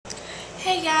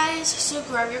Hey guys, so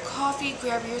grab your coffee,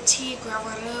 grab your tea, grab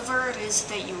whatever it is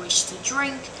that you wish to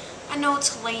drink. I know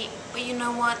it's late, but you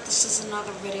know what? This is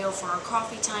another video for our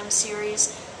coffee time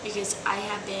series because I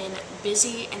have been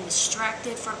busy and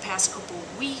distracted for the past couple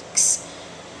weeks.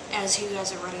 As you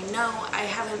guys already know, I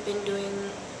haven't been doing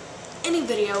any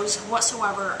videos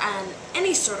whatsoever on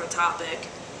any sort of topic.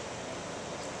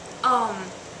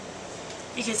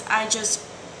 Because I just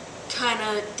kind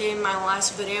of did my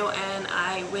last video and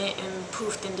I went and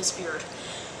poofed and disappeared.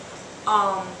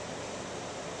 I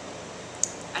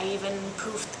even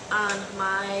poofed on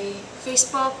my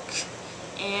Facebook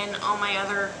and on my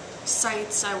other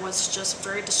sites. I was just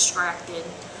very distracted.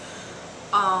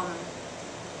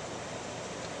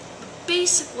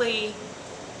 Basically,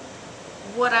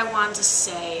 what I want to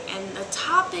say, and the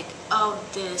topic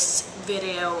of this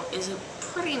video is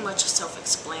pretty much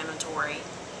self-explanatory.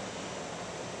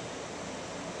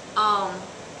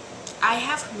 I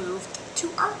have moved to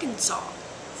Arkansas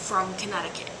from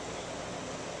Connecticut.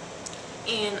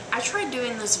 And I tried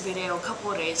doing this video a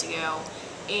couple of days ago,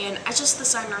 and I just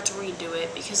decided not to redo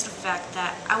it because of the fact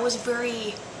that I was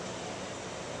very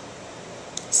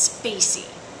spacey.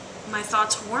 My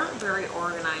thoughts weren't very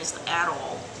organized at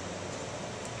all.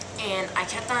 And I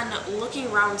kept on looking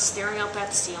around, staring up at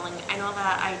the ceiling. I know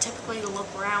that I typically look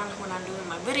around when I'm doing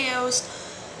my videos,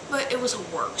 but it was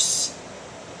worse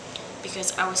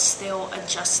because I was still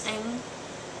adjusting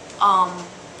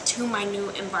to my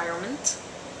new environment.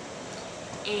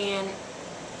 And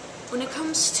when it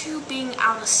comes to being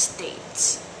out of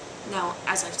state, now,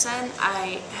 as I've said,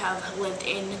 I have lived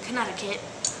in Connecticut.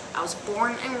 I was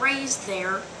born and raised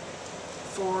there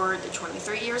for the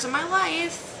 23 years of my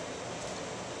life.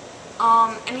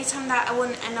 Anytime that I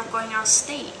wouldn't end up going out of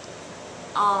state.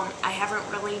 I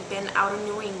haven't really been out of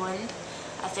New England.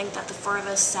 I think that the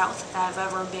furthest south that I've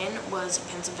ever been was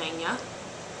Pennsylvania.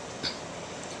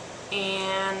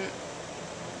 And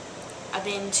I've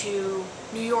been to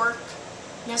New York,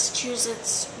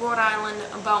 Massachusetts, Rhode Island,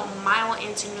 about a mile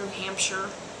into New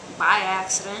Hampshire by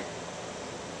accident.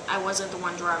 I wasn't the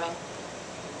one driving.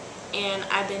 And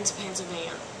I've been to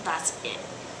Pennsylvania. That's it.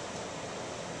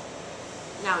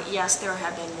 Now, yes, there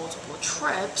have been multiple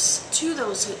trips to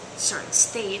those certain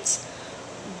states,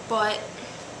 but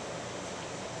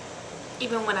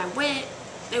even when I went,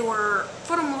 they were,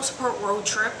 for the most part, road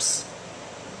trips,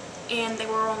 and they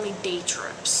were only day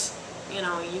trips. You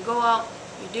know, you go out,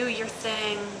 you do your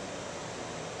thing,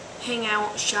 hang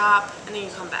out, shop, and then you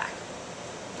come back.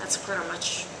 That's pretty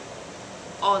much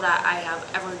all that I have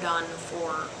ever done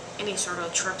for any sort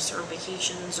of trips or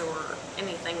vacations or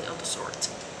anything of the sort.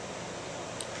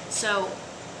 So,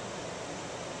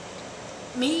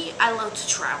 me, I love to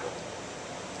travel,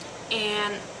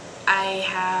 and I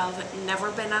have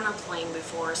never been on a plane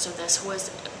before, so this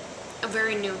was a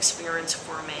very new experience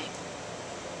for me.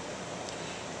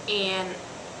 And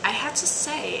I had to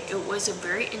say, it was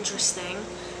very interesting.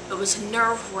 It was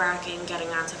nerve-wracking getting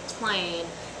onto the plane,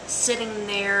 sitting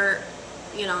there,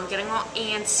 you know, getting all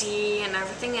antsy and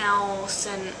everything else,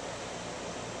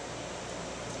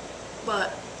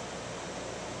 but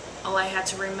all I had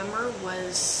to remember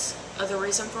was the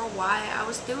reason for why I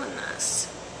was doing this.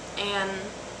 And,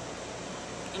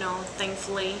 you know,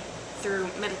 thankfully, through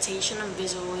meditation and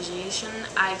visualization,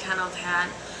 I kind of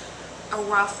had a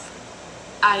rough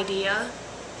idea,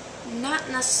 not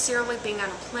necessarily being on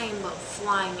a plane, but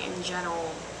flying in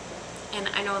general. And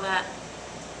I know that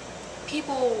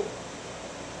people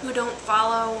who don't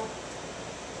follow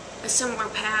a similar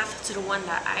path to the one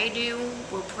that I do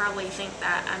will probably think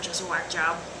that I'm just a whack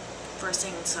job for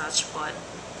saying such, but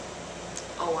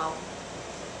oh well.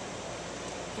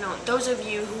 You know, those of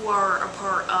you who are a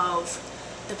part of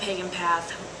the pagan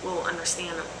path will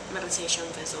understand meditation,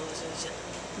 visualization,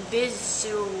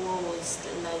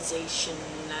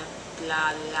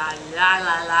 la la la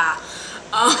la la.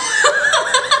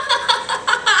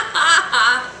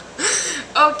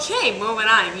 Okay, moving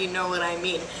on, if you know what I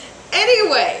mean.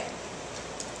 Anyway,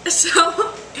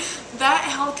 so that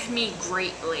helped me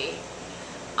greatly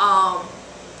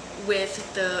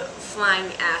with the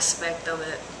flying aspect of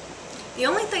it. The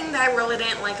only thing that I really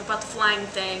didn't like about the flying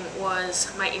thing was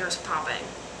my ears popping.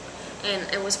 And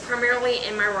it was primarily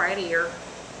in my right ear.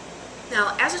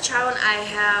 Now, as a child, I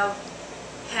have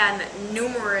had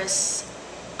numerous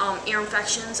ear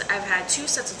infections. I've had 2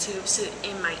 sets of tubes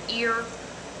in my ear,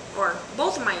 or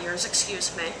both of my ears,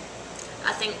 excuse me.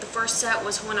 I think the first set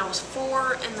was when I was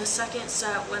 4, and the second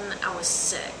set when I was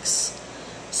 6.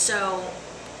 So,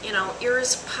 you know,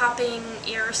 ears popping,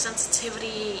 ear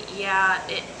sensitivity, yeah,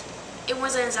 it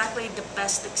wasn't exactly the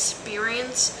best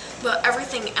experience, but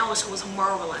everything else was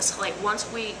marvelous. Like,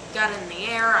 once we got in the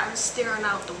air, I'm staring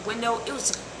out the window. It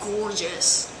was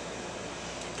gorgeous.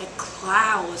 The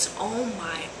clouds, oh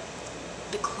my,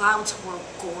 the clouds were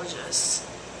gorgeous.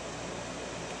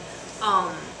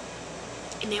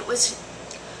 And it was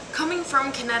coming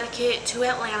from Connecticut to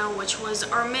Atlanta, which was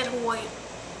our midway,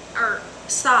 or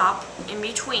stop in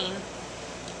between.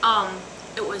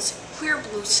 It was clear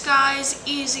blue skies,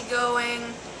 easy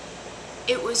going.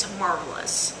 It was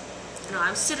marvelous. You know,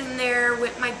 I'm sitting there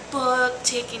with my book,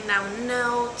 taking down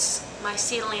notes. My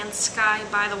Sealand Sky,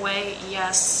 by the way,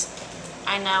 yes,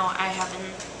 I know I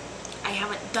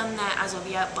haven't done that as of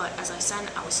yet, but as I said,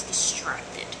 I was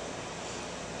distracted.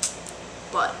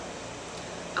 But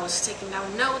I was taking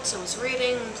down notes, I was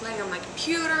reading, playing on my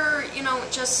computer, you know,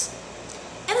 just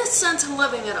in a sense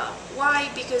living it up. Why?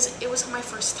 Because it was my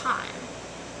first time.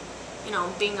 You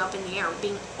know, being up in the air,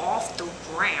 being off the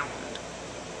ground.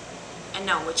 And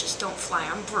no, witches don't fly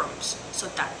on brooms, so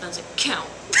that doesn't count.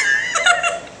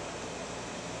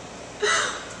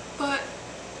 But,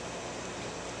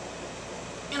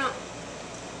 you know,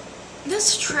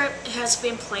 this trip has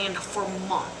been planned for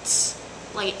months.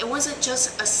 Like, it wasn't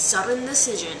just a sudden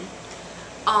decision.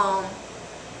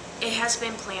 It has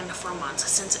been planned for months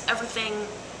since everything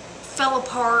fell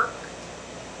apart.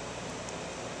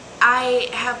 I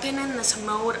have been in this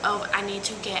mode of I need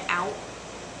to get out.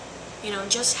 You know,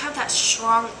 just have that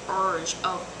strong urge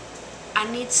of I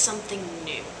need something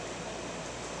new.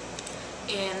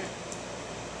 And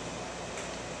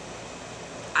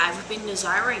I've been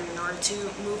desiring in order to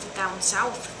move down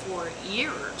south for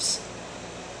years.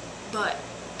 But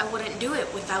I wouldn't do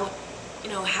it without, you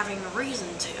know, having a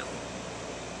reason to.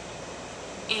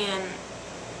 And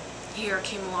here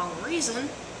came along a reason,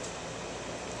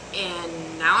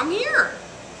 and now I'm here.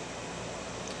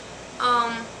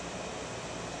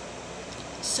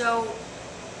 So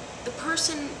the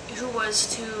person who was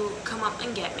to come up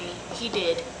and get me, he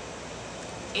did.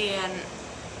 And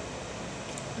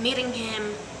meeting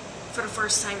him for the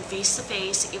first time face to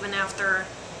face, even after,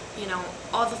 you know,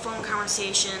 all the phone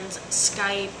conversations,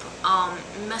 Skype,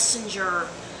 Messenger,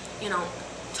 you know,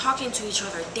 talking to each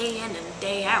other day in and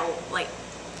day out, like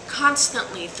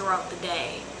constantly throughout the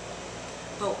day.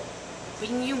 But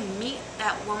when you meet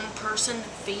that one person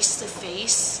face to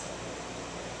face,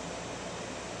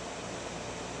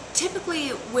 typically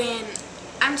when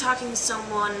I'm talking to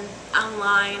someone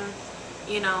online,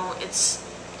 you know, it's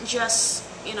just,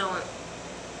 you know,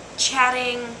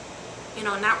 chatting, you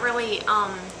know, not really,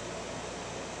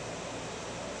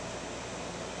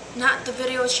 not the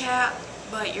video chat,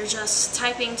 but you're just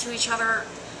typing to each other.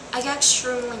 I get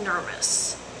extremely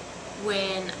nervous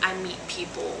when I meet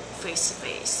people face to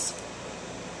face.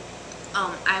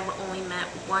 I've only met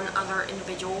one other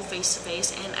individual face to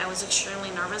face, and I was extremely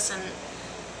nervous, and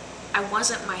I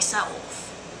wasn't myself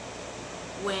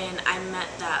when I met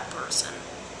that person.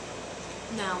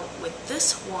 Now, with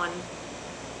this one,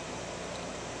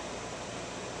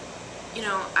 you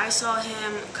know, I saw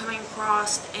him coming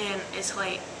across, and it's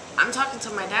like, I'm talking to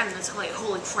my dad, and it's like,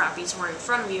 holy crap, he's right in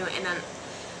front of you, and then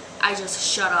I just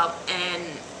shut up, and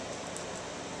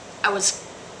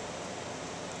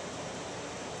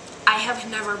I have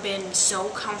never been so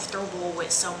comfortable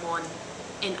with someone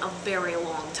in a very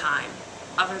long time,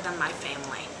 other than my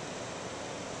family.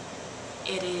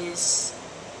 It's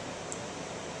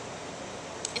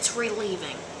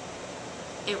relieving.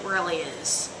 It really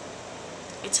is.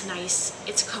 It's nice,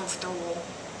 it's comfortable,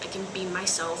 I can be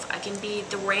myself, I can be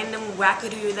the random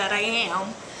wackadoo that I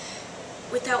am,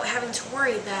 without having to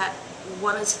worry that,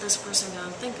 what is this person going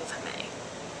to think of me?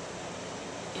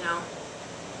 You know?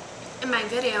 In my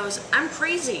videos, I'm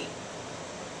crazy.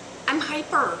 I'm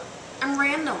hyper. I'm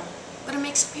random. But it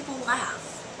makes people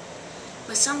laugh.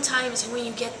 But sometimes when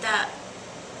you get that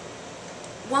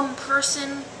one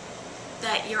person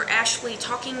that you're actually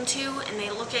talking to, and they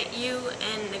look at you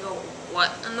and they go,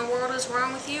 what in the world is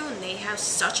wrong with you? And they have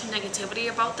such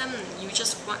negativity about them, and you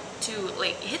just want to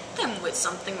like hit them with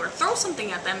something or throw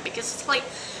something at them, because it's like,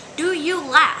 do you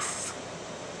laugh?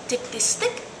 Take this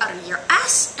stick out of your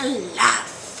ass and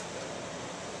laugh.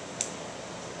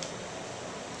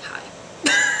 Hi.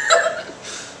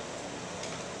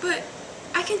 But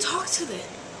I can talk to them.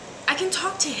 I can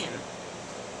talk to him.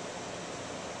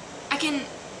 I can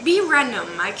be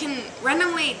random. I can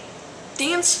randomly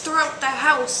dance throughout the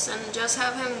house and just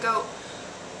have him go,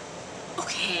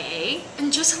 okay,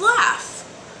 and just laugh.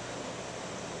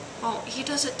 Well, he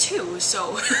does it too,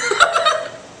 so.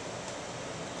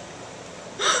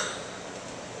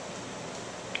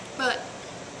 But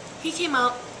he came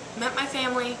up, met my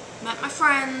family, met my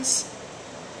friends,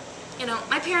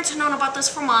 My parents have known about this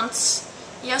for months.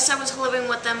 Yes, I was living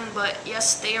with them, but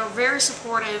yes, they are very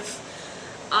supportive.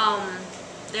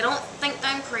 They don't think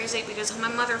that I'm crazy because my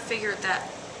mother figured that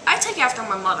I take after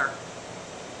my mother.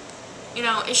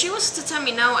 If she was to tell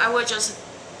me no, I would just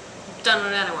done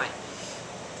it anyway.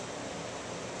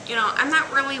 I'm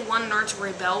not really one nerd to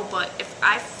rebel, but if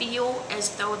I feel as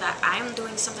though that I'm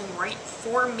doing something right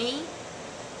for me,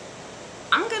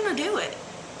 I'm gonna do it.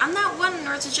 I'm not one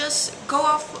nerd to just go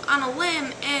off on a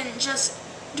limb and just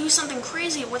do something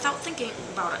crazy without thinking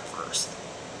about it first.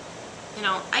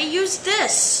 I use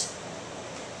this.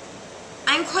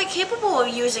 I'm quite capable of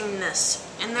using this,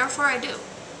 and therefore I do.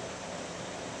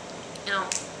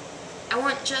 I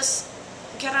wouldn't just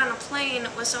get on a plane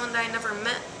with someone that I never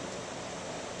met.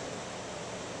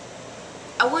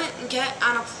 I wouldn't get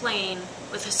on a plane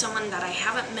with someone that I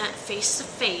haven't met face to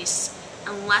face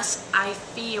unless I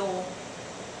feel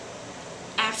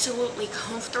absolutely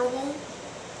comfortable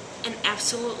and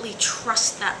absolutely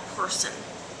trust that person.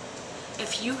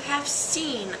 If you have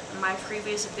seen my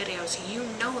previous videos, you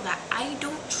know that I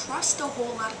don't trust a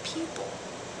whole lot of people.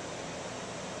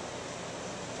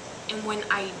 And when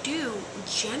I do,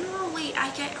 generally I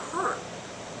get hurt.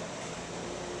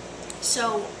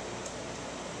 So,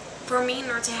 for me, in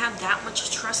order to have that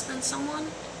much trust in someone,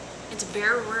 it's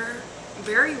very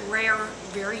rare,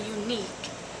 very unique.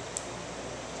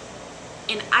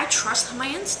 And I trust my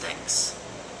instincts.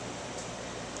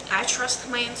 I trust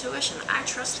my intuition. I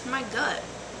trust my gut.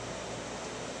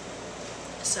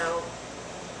 So,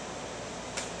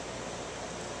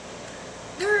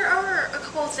 there are a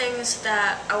couple of things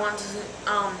that I want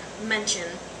to mention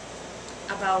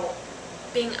about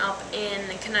being up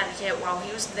in Connecticut while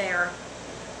he was there.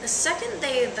 The second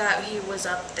day that he was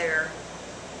up there,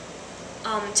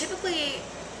 typically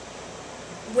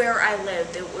where I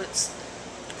lived, it was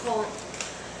called,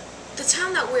 the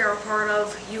town that we are a part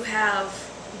of, you have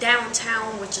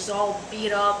downtown, which is all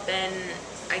beat up and,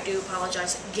 I do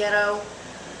apologize, ghetto.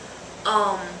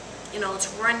 It's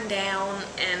run down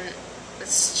and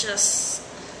it's just,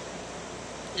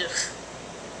 ugh.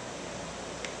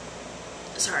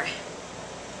 Sorry.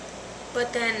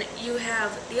 But then you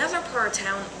have the other part of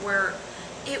town where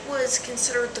it was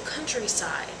considered the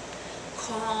countryside.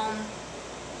 Calm,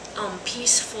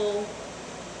 peaceful,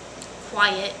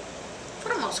 quiet, for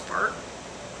the most part.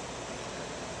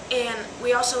 And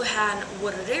we also had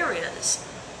wooded areas.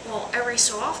 Well, every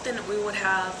so often we would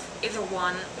have either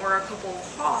one or a couple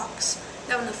of hawks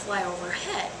that would fly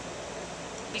overhead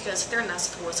because their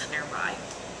nest was nearby.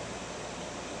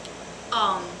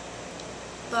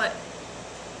 But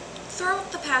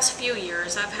throughout the past few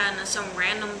years, I've had some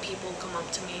random people come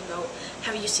up to me and go,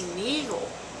 "Have you seen the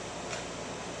eagle?"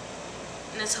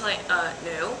 And it's like,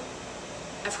 no.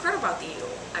 I've heard about the eagle.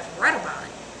 I've read about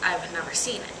it. I've never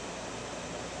seen it.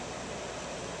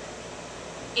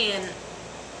 And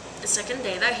the second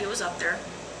day that he was up there,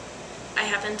 I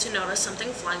happened to notice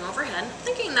something flying overhead.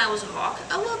 Thinking that was a hawk,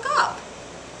 I look up.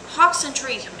 Hawks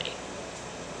intrigue me.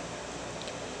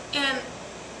 And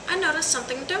I noticed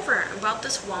something different about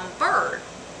this one bird.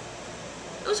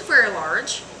 It was very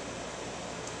large,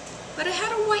 but it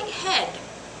had a white head.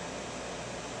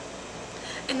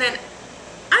 And then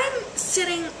I'm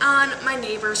sitting on my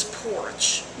neighbor's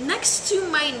porch, next to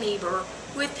my neighbor,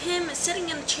 with him sitting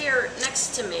in a chair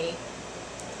next to me.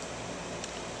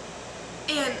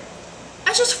 And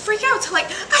I just freak out to, like,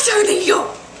 I saw an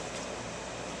eagle!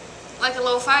 Like a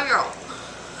little 5-year-old.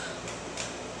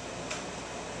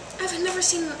 I've never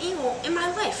seen an eagle in my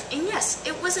life. And yes,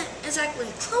 it wasn't exactly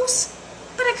close,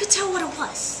 but I could tell what it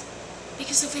was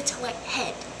because of its like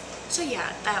head. So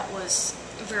yeah, that was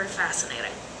very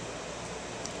fascinating.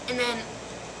 And then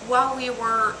while we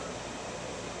were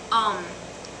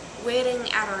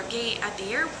waiting at our gate at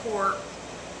the airport,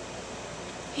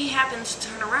 he happened to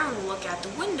turn around and look at the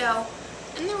window,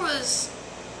 and there was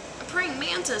a praying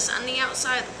mantis on the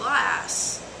outside of the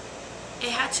glass. It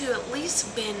had to at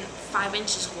least been 5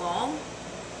 inches long.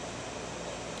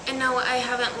 And no, I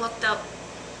haven't looked up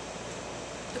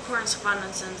the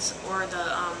correspondences or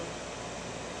the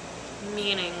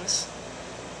meanings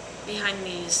behind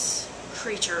these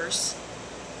creatures.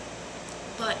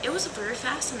 But it was very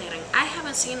fascinating. I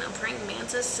haven't seen a praying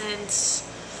mantis since,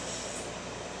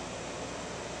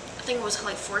 I think it was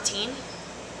like 14.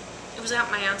 It was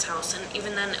at my aunt's house, and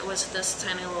even then it was this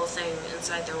tiny little thing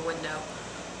inside their window.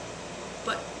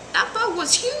 But that bug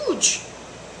was huge!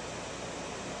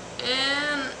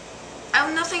 And I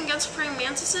have nothing against praying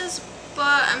mantises,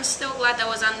 but I'm still glad that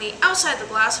was on the outside of the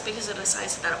glass because of the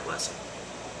size that it was.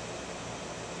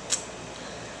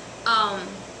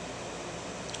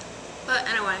 But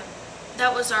anyway,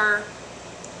 that was our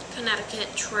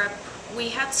Connecticut trip, we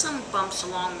had some bumps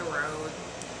along the road,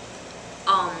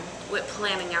 with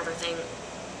planning everything.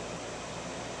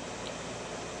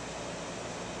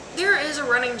 There is a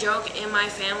running joke in my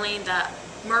family that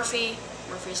Murphy's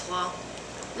Law,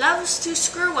 loves to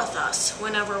screw with us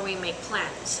whenever we make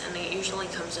plans, and it usually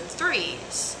comes in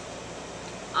threes.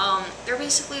 They're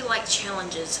basically like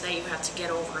challenges that you have to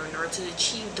get over in order to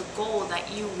achieve the goal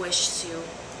that you wish to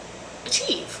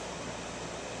achieve.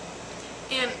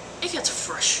 And it gets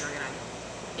frustrating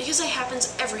because it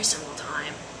happens every single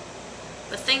time.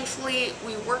 But thankfully,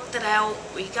 we worked it out,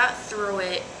 we got through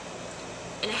it,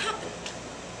 and it happened.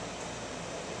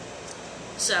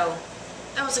 So,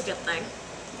 that was a good thing.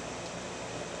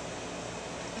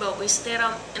 But we stayed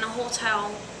up in a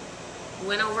hotel,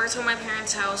 went over to my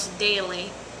parents' house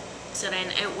daily, so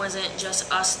then it wasn't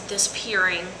just us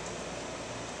disappearing.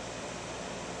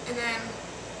 And then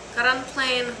got on the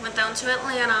plane, went down to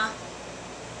Atlanta,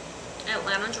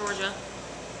 Georgia,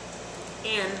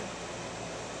 and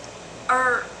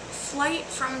our flight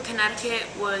from Connecticut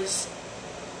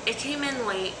it came in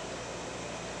late,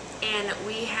 and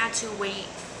we had to wait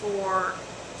for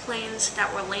planes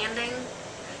that were landing,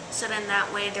 so then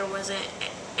that way there wasn't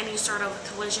any sort of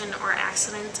collision or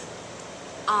accident.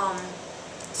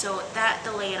 So that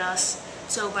delayed us.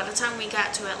 So by the time we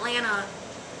got to Atlanta,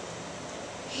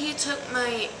 he took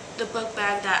the book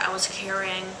bag that I was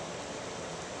carrying,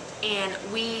 and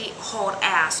we hauled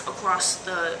ass across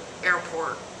the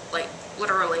airport, like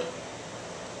literally.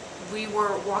 We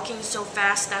were walking so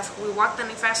fast that if we walked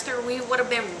any faster, we would have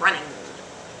been running.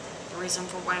 The reason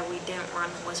for why we didn't run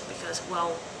was because,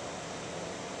 well,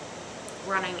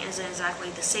 running isn't exactly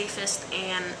the safest,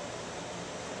 and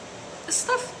the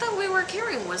stuff that we were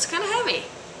carrying was kind of heavy.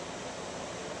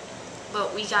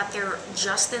 But we got there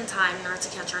just in time in order to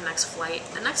catch our next flight.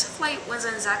 The next flight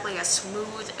wasn't exactly as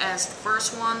smooth as the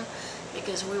first one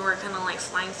because we were kind of like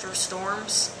flying through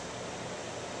storms.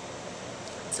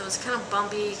 So it was kind of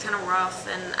bumpy, kind of rough,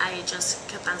 and I just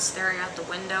kept on staring out the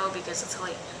window because it's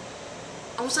like,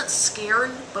 I wasn't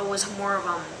scared, but was more of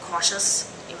cautious,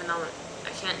 even though I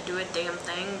can't do a damn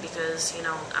thing because, you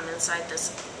know, I'm inside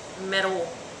this metal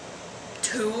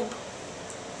tube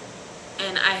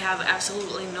and I have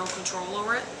absolutely no control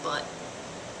over it, but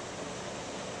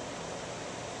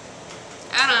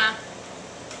I don't know.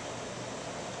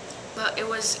 But it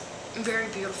was very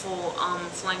beautiful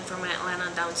flying from Atlanta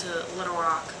down to Little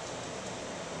Rock.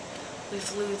 We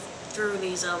flew through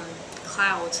these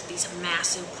clouds, these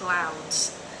massive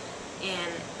clouds,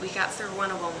 and we got through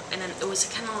one of them, and then it was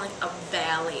kind of like a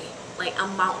valley, like a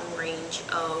mountain range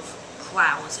of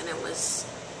clouds, and it was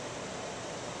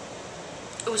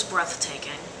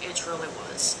breathtaking. It truly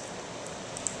was.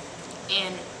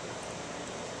 And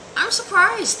I'm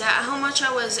surprised at how much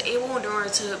I was able in order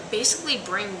to basically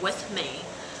bring with me.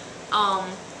 I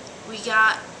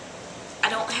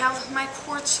don't have my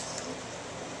quartz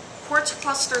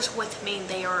clusters with me.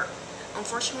 They are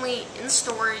unfortunately in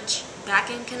storage back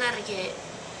in Connecticut,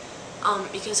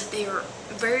 because they are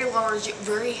very large,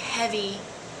 very heavy,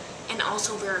 and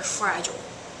also very fragile.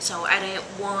 So I didn't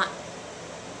want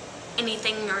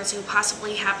anything in order to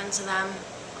possibly happen to them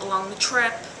along the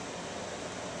trip.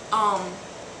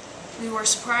 We were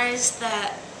surprised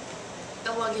that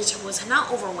the luggage was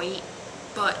not overweight,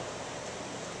 but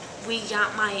we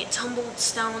got my tumbled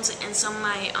stones and some of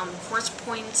my quartz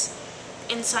points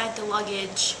inside the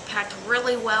luggage, packed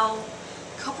really well.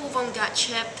 A couple of them got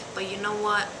chipped, but you know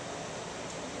what?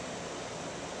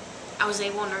 I was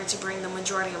able in order to bring the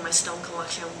majority of my stone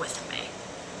collection with me,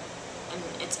 and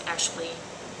it's actually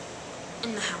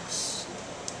in the house.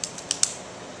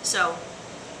 So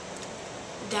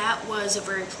that was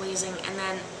very pleasing. And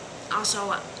then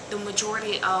also the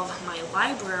majority of my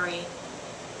library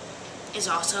is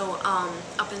also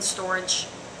up in storage,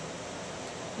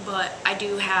 but I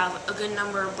do have a good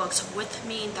number of books with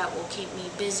me that will keep me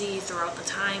busy throughout the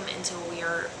time until we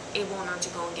are able in order to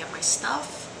go and get my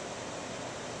stuff.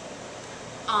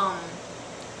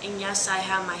 And yes, I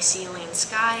have my Sea, Land,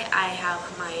 Sky. I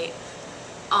have my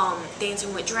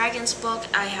Dancing with Dragons book.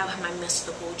 I have my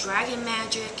Mystical Dragon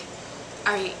Magic.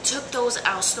 I took those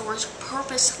out of storage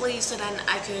purposely so then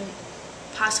I could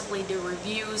possibly do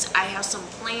reviews. I have some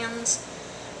plans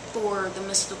for the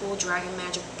Mystical Dragon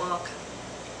Magic book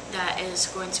that is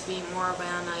going to be more of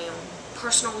on a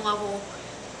personal level,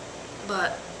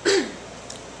 but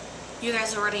you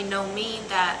guys already know me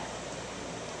that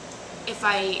if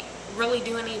I really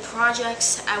do any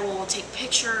projects, I will take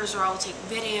pictures or I'll take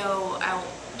video. I'll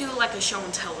do like a show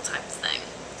and tell type thing.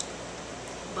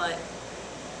 But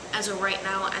as of right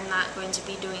now, I'm not going to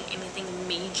be doing anything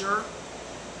major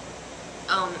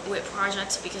with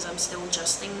projects because I'm still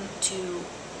adjusting to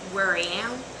where I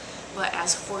am. But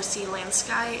as for sea, land,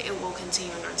 sky, it will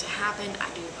continue to happen. I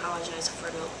do apologize for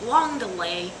the long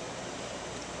delay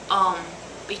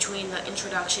between the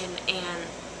introduction and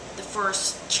the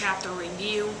first chapter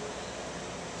review,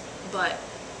 but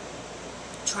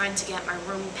trying to get my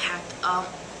room packed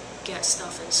up, get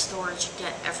stuff in storage,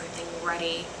 get everything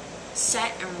ready,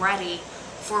 set and ready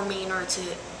for me in order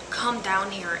to come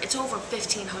down here. It's over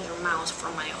 1,500 miles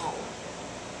from my home,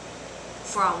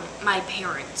 from my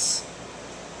parents,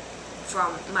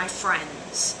 from my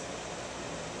friends.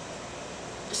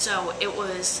 So it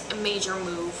was a major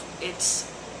move. It's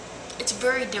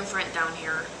very different down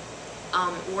here.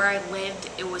 Where I lived,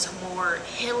 it was more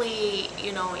hilly,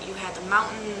 you know, you had the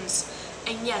mountains,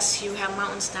 and yes, you have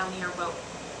mountains down here, but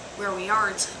where we are,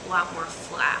 it's a lot more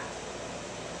flat.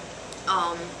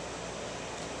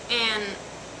 And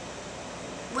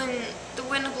when the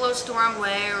wind blows the wrong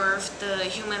way, or if the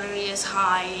humidity is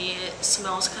high, it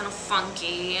smells kind of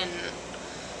funky,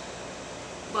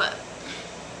 but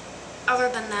other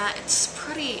than that, it's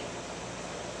pretty.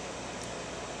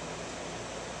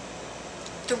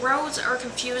 The roads are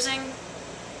confusing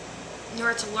in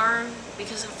order to learn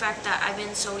because of the fact that I've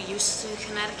been so used to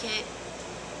Connecticut,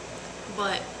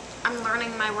 but I'm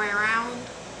learning my way around,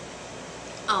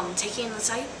 taking the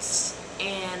sights,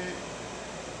 and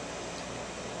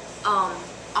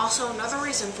also another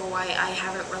reason for why I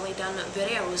haven't really done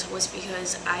videos was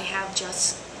because I have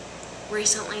just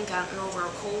recently gotten over a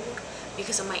cold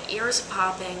because of my ears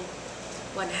popping.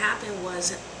 What happened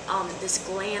was this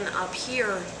gland up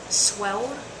here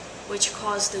swelled, which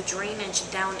caused the drainage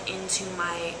down into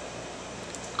my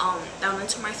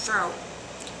throat,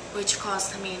 which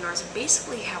caused me to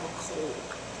basically have a cold.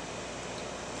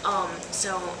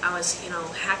 So I was,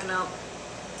 hacking up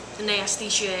the nasty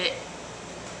shit,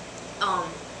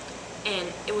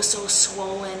 and it was so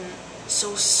swollen,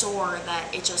 so sore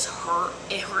that it just hurt.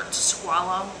 It hurt to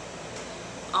swallow.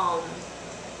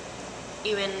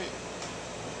 Even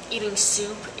eating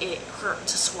soup, it hurt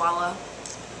to swallow.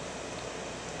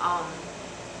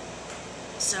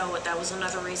 So that was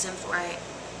another reason for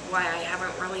why I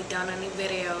haven't really done any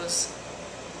videos.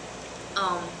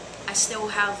 I still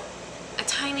have a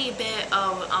tiny bit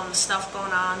of stuff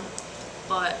going on,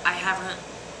 but I haven't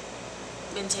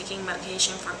been taking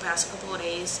medication for the past couple of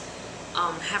days.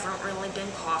 Haven't really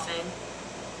been coughing,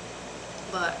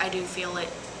 but I do feel it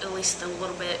at least a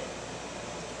little bit,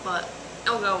 but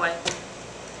it'll go away.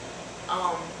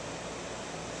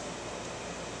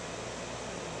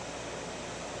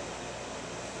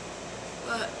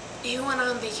 But he went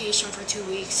on vacation for 2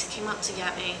 weeks, came up to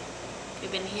get me.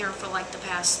 We've been here for like the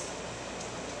past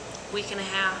week and a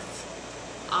half.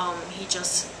 He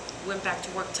just went back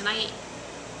to work tonight,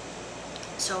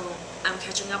 so I'm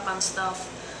catching up on stuff,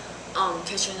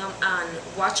 catching up on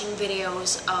watching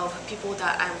videos of people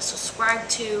that I'm subscribed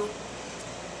to,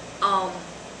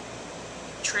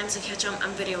 trying to catch up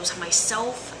on videos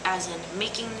myself, as in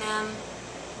making them.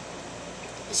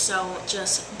 So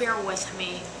just bear with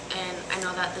me, and I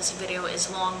know that this video is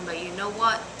long, but you know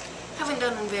what? I haven't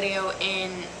done a video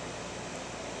in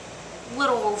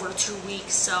little over 2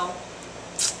 weeks, so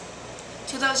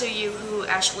to those of you who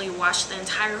actually watched the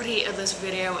entirety of this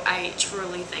video, I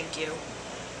truly thank you.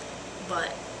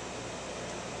 But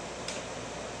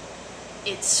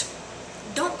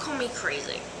don't call me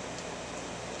crazy.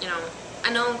 I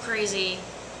know I'm crazy,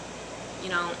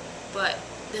 but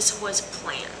this was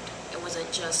planned. It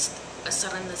wasn't just a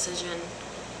sudden decision.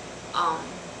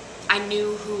 I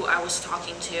knew who I was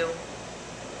talking to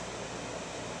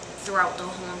throughout the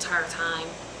whole entire time.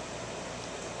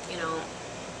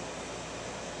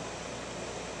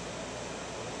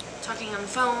 Talking on the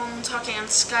phone, talking on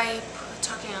Skype,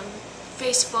 talking on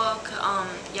Facebook,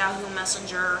 Yahoo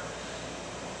Messenger.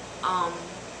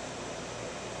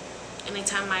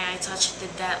 Anytime my eye touch did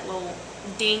that little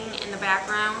ding in the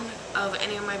background of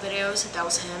any of my videos, that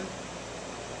was him.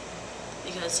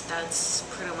 Because that's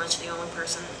pretty much the only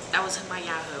person. That was my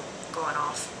Yahoo going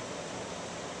off.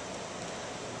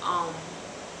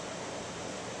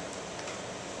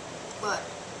 But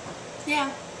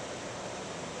yeah,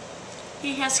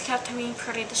 he has kept me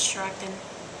pretty distracted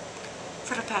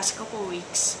for the past couple of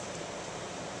weeks.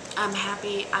 I'm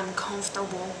happy, I'm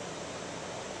comfortable.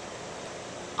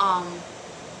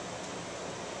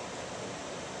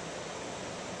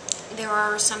 There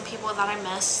are some people that I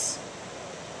miss,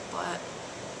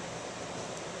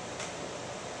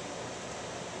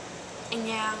 and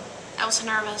yeah, I was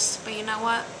nervous, but you know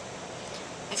what?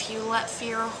 If you let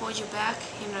fear hold you back,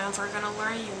 you're never gonna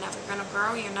learn, you're never gonna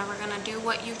grow, you're never gonna do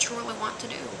what you truly want to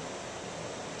do.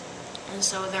 And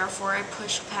so therefore I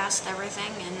pushed past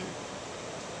everything, and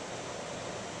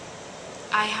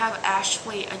I have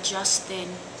actually adjusted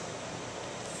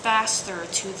faster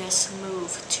to this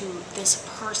move, to this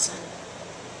person,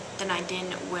 than I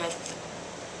did with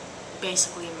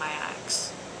basically my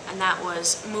ex. And that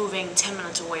was moving 10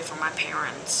 minutes away from my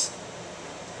parents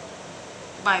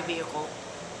by vehicle.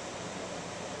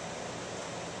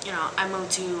 You know, I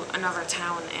moved to another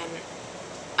town and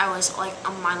I was like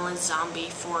a mindless zombie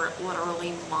for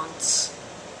literally months,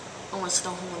 almost the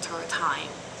whole entire time.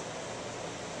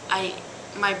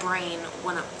 My brain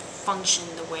wouldn't function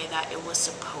the way that it was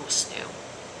supposed to,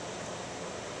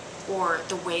 or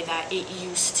the way that it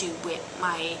used to with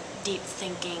my deep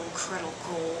thinking,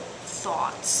 critical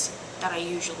thoughts that I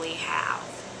usually have.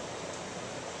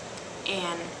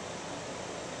 And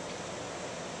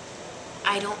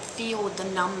I don't feel the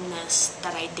numbness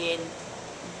that I did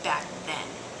back then.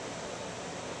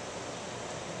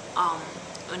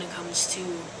 When it comes to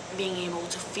being able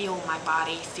to feel my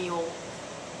body, feel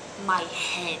my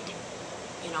head.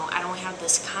 You know, I don't have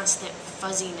this constant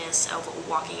fuzziness of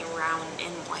walking around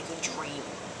in like a dream.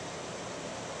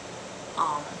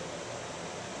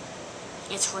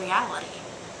 It's reality.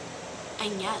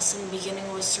 And yes, in the beginning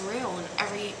it was surreal, and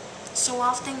every so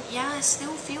often, yeah, it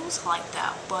still feels like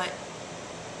that, but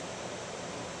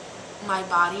my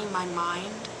body, my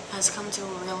mind has come to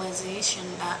a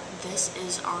realization that this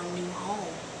is our new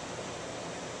home.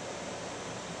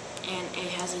 And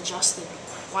it has adjusted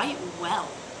quite well.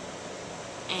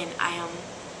 And I am,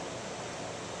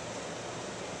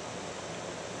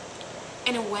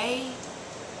 in a way,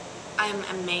 I'm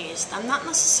amazed. I'm not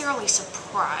necessarily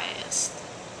surprised,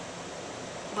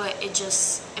 but it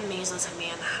just amazes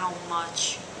me on how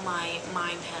much my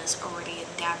mind has already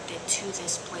adapted to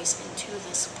this place and to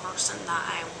this person that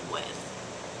I am with.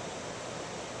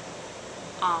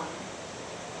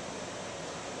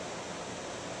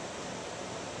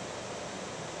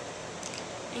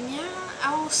 And yeah,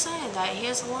 I will say that he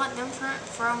is a lot different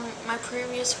from my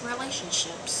previous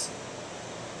relationships.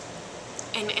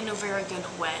 And in a very good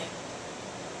way.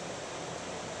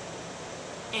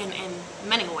 And in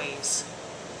many ways.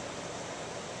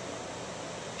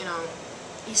 You know,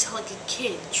 he's like a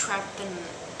kid trapped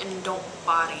in an adult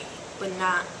body, but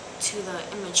not to the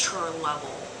immature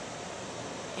level.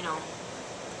 You know,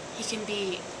 he can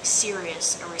be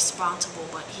serious and responsible,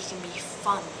 but he can be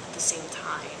fun at the same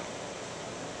time.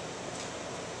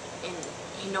 And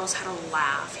he knows how to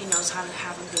laugh. He knows how to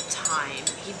have a good time.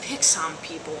 He picks on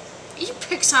people. He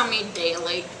picks on me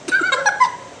daily.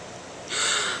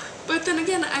 But then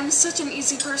again, I'm such an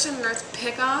easy person to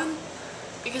pick on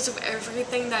because of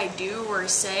everything that I do or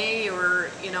say,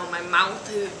 or, you know, my mouth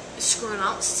screwing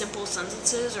out simple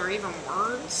sentences or even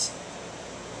words.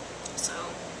 So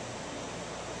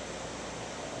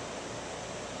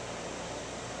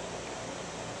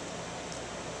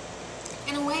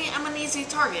in a way, I'm an easy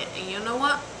target. And you know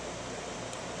what?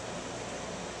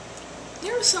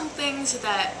 There are some things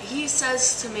that he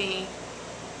says to me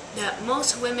that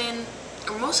most women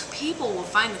or most people will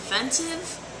find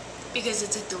offensive because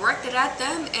it's directed at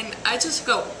them, and I just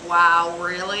go, wow,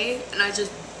 really? And I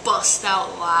just bust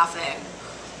out laughing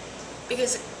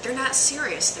because they're not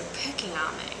serious. They're picking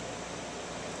on me.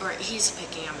 Or he's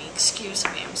picking on me. Excuse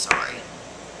me, I'm sorry.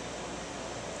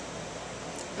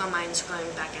 My mind's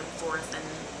going back and forth, and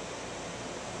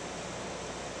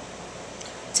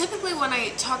typically when I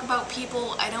talk about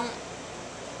people, I don't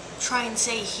try and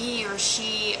say he or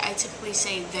she. I typically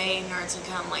say they in order to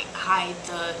kind of like hide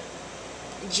the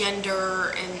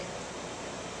gender, and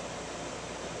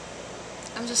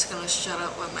I'm just gonna shut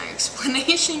up with my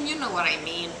explanation. You know what I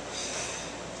mean.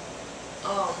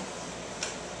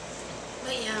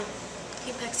 But yeah,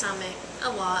 he picks on me a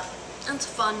lot. It's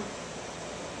fun.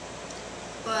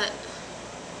 But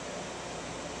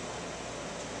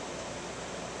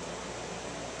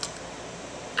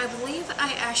I believe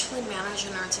I actually managed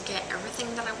in order to get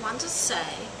everything that I want to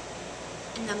say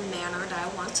in the manner that I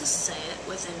want to say it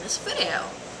within this video.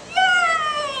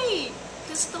 Yay!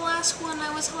 Because the last one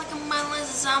I was like a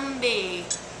mindless zombie.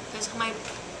 Because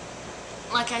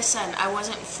like I said, I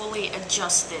wasn't fully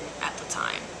adjusted at the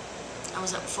time. I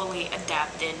wasn't fully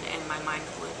adapted, and my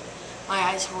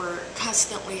eyes were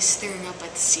constantly staring up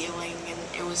at the ceiling, and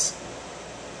it was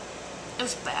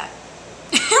bad.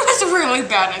 It was really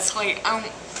bad. It's like,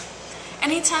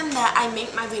 anytime that I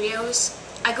make my videos,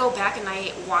 I go back and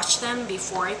I watch them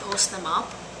before I post them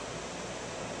up,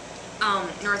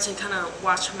 in order to kind of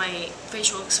watch my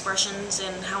facial expressions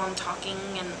and how I'm talking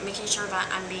and making sure that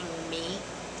I'm being me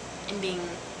and being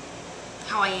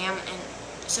how I am, and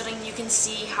so then you can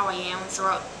see how I am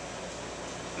throughout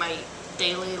my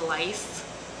daily life,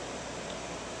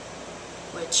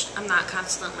 which I'm not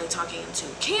constantly talking into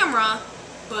camera,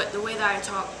 but the way that I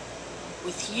talk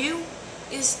with you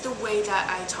is the way that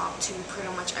I talk to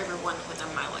pretty much everyone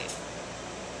within my life,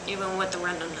 even with the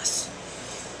randomness.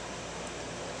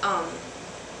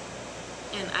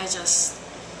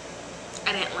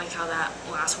 And I didn't like how that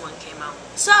last one came out.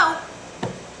 So,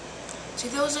 to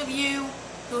those of you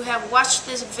who have watched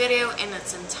this video in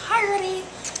its entirety,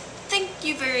 thank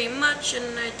you very much.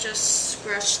 And I just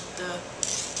scratched the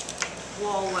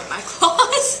wall with my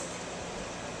claws.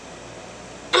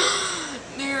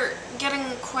 They're getting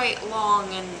quite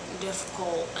long and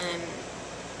difficult, and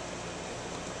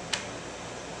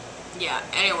yeah,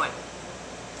 anyway.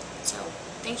 So,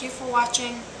 thank you for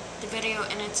watching the video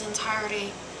in its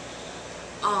entirety.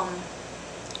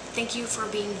 Thank you for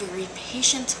being very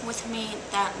patient with me.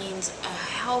 That means a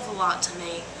hell of a lot to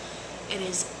me. It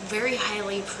is very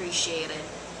highly appreciated.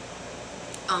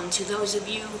 To those of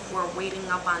you who are waiting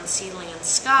up on Sealand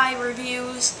Sky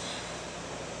reviews,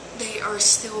 they are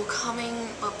still coming,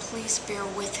 but please bear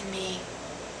with me.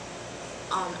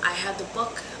 I have the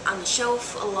book on the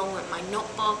shelf along with my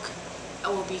notebook. I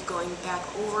will be going back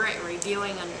over it and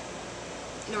reviewing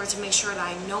in order to make sure that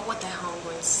I know what the hell I'm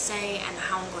going to say and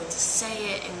how I'm going to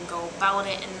say it and go about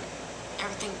it and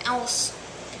everything else.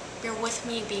 Bear with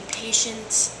me, be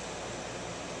patient.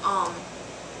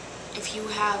 If you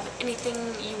have anything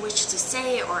you wish to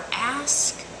say or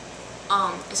ask,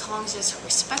 as long as it's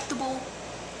respectable,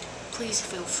 please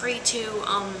feel free to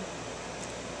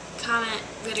comment,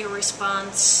 video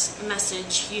response,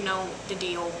 message, you know the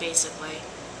deal basically.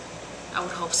 I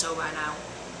would hope so by now.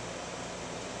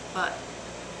 But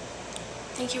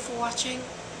thank you for watching.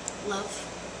 Love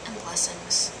and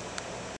blessings.